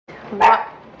What?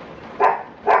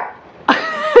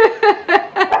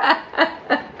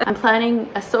 I'm planning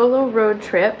a solo road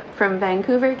trip from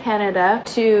Vancouver, Canada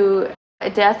to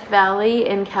Death Valley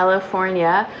in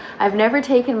California. I've never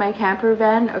taken my camper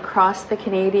van across the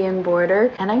Canadian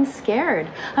border and I'm scared.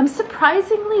 I'm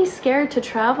surprisingly scared to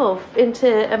travel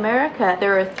into America.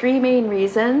 There are three main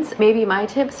reasons. Maybe my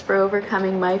tips for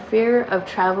overcoming my fear of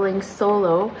traveling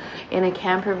solo in a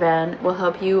camper van will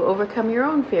help you overcome your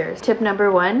own fears. Tip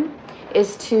number one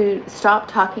is to stop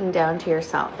talking down to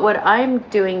yourself. What I'm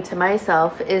doing to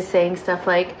myself is saying stuff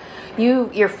like,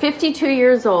 you're 52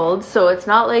 years old, so it's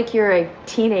not like you're a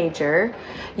teenager.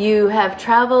 You have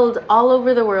traveled all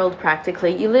over the world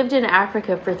practically. You lived in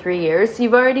Africa for 3 years.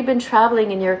 You've already been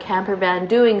traveling in your camper van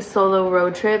doing solo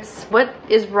road trips. What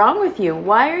is wrong with you?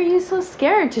 Why are you so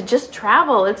scared to just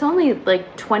travel? It's only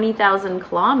like 20,000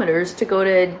 kilometers to go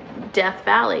to Death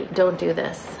Valley. Don't do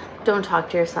this. Don't talk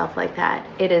to yourself like that.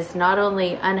 It is not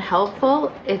only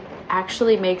unhelpful, it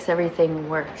actually makes everything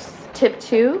worse. Tip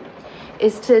two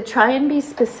is to try and be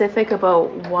specific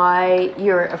about why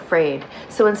you're afraid.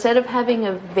 So instead of having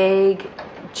a vague,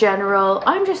 general,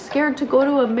 I'm just scared to go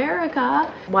to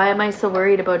America. Why am I so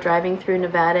worried about driving through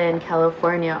Nevada and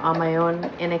California on my own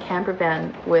in a camper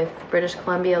van with British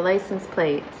Columbia license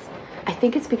plates? I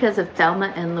think it's because of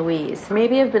Thelma and Louise.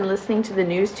 Maybe I've been listening to the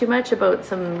news too much about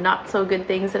some not so good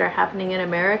things that are happening in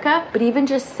America, but even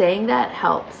just saying that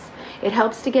helps. It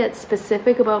helps to get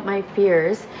specific about my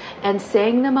fears, and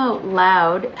saying them out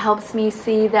loud helps me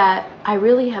see that I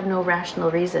really have no rational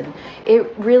reason.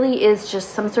 It really is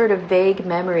just some sort of vague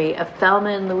memory of Thelma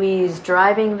and Louise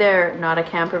driving their, not a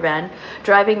camper van,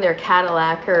 driving their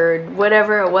Cadillac or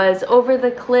whatever it was over the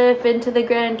cliff into the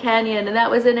Grand Canyon, and that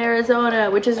was in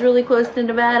Arizona, which is really close to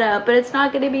Nevada, but it's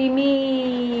not going to be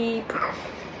me.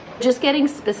 Just getting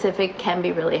specific can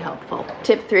be really helpful.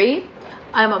 Tip three.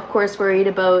 I'm of course worried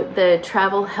about the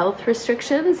travel health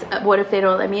restrictions. What if they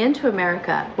don't let me into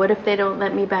America? What if they don't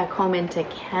let me back home into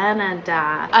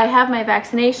Canada? I have my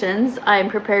vaccinations. I'm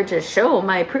prepared to show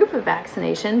my proof of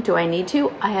vaccination. Do I need to?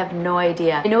 I have no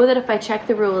idea. I know that if I check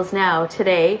the rules now,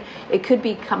 today, it could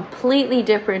be completely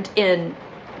different in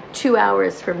 2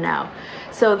 hours from now.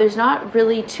 So there's not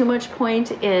really too much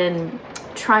point in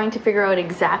trying to figure out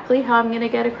exactly how I'm going to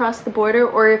get across the border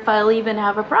or if I'll even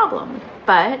have a problem.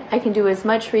 But I can do as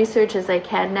much research as I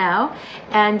can now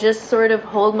and just sort of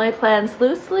hold my plans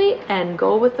loosely and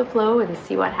go with the flow and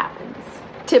see what happens.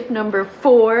 Tip number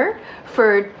four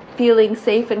for feeling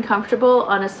safe and comfortable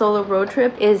on a solo road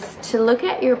trip is to look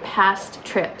at your past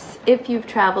trips if you've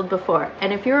traveled before.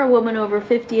 And if you're a woman over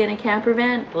 50 in a camper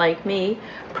van, like me,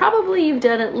 probably you've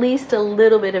done at least a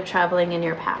little bit of traveling in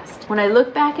your past. When I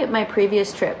look back at my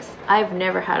previous trips, I've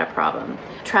never had a problem.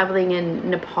 Traveling in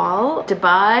Nepal,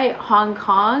 Dubai, Hong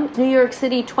Kong, New York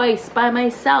City twice by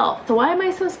myself. So why am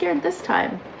I so scared this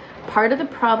time? Part of the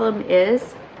problem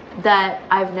is that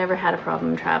I've never had a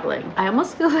problem traveling. I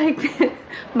almost feel like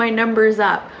my number's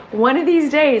up. One of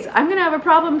these days, I'm gonna have a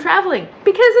problem traveling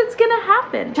because it's gonna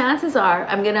happen. Chances are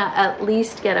I'm gonna at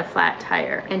least get a flat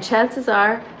tire, and chances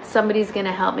are somebody's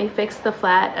gonna help me fix the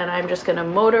flat and I'm just gonna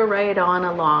motor right on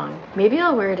along. Maybe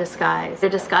I'll wear a disguise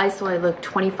so I look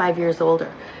 25 years older.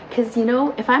 Because, you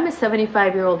know, if I'm a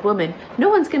 75-year-old woman, no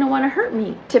one's going to want to hurt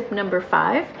me. Tip number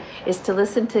 5 is to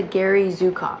listen to Gary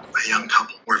Zukav. A young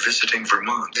couple were visiting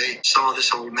Vermont. They saw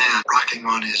this old man rocking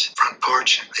on his front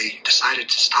porch, and they decided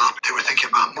to stop. They were thinking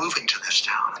about moving to this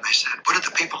town, and they said, "What are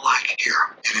the people like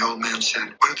here?" And the old man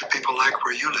said, "What are the people like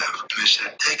where you live?" And they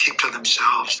said, "They keep to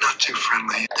themselves, not too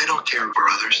friendly. They don't care for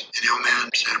others." And the old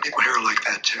man said, "People here are like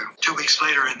that too." 2 weeks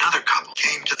later, another couple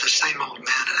came to the same old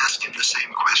man and asked him the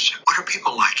same question. "What are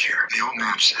people like here?" And the old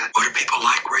man said, "What are people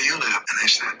like where you live?" And they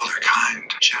said, "Well, they're kind,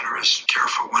 generous, care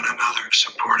for one another,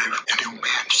 supportive." And the old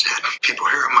man said, "People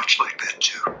here are much like that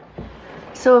too."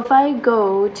 So if I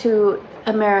go to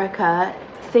America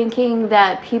thinking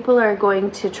that people are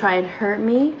going to try and hurt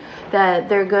me, that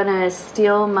they're gonna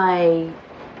steal my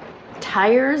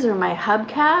tires or my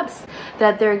hubcaps,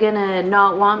 that they're gonna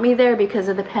not want me there because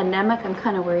of the pandemic, I'm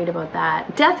kind of worried about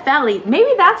that. Death Valley,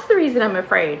 maybe that's the reason I'm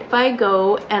afraid. If I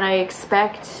go and I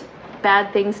expect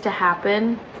bad things to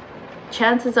happen,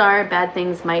 chances are bad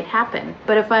things might happen.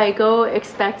 But if I go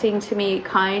expecting to meet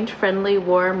kind, friendly,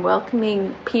 warm,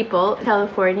 welcoming people,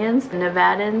 Californians,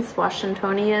 Nevadans,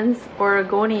 Washingtonians,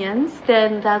 Oregonians,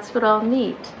 then that's what I'll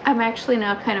meet. I'm actually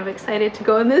now kind of excited to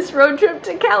go on this road trip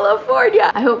to California.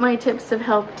 I hope my tips have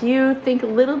helped you think a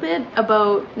little bit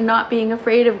about not being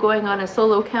afraid of going on a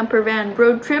solo camper van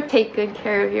road trip. Take good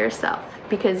care of yourself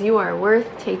because you are worth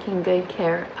taking good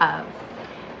care of.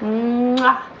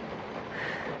 Mwah.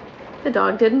 The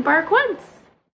dog didn't bark once.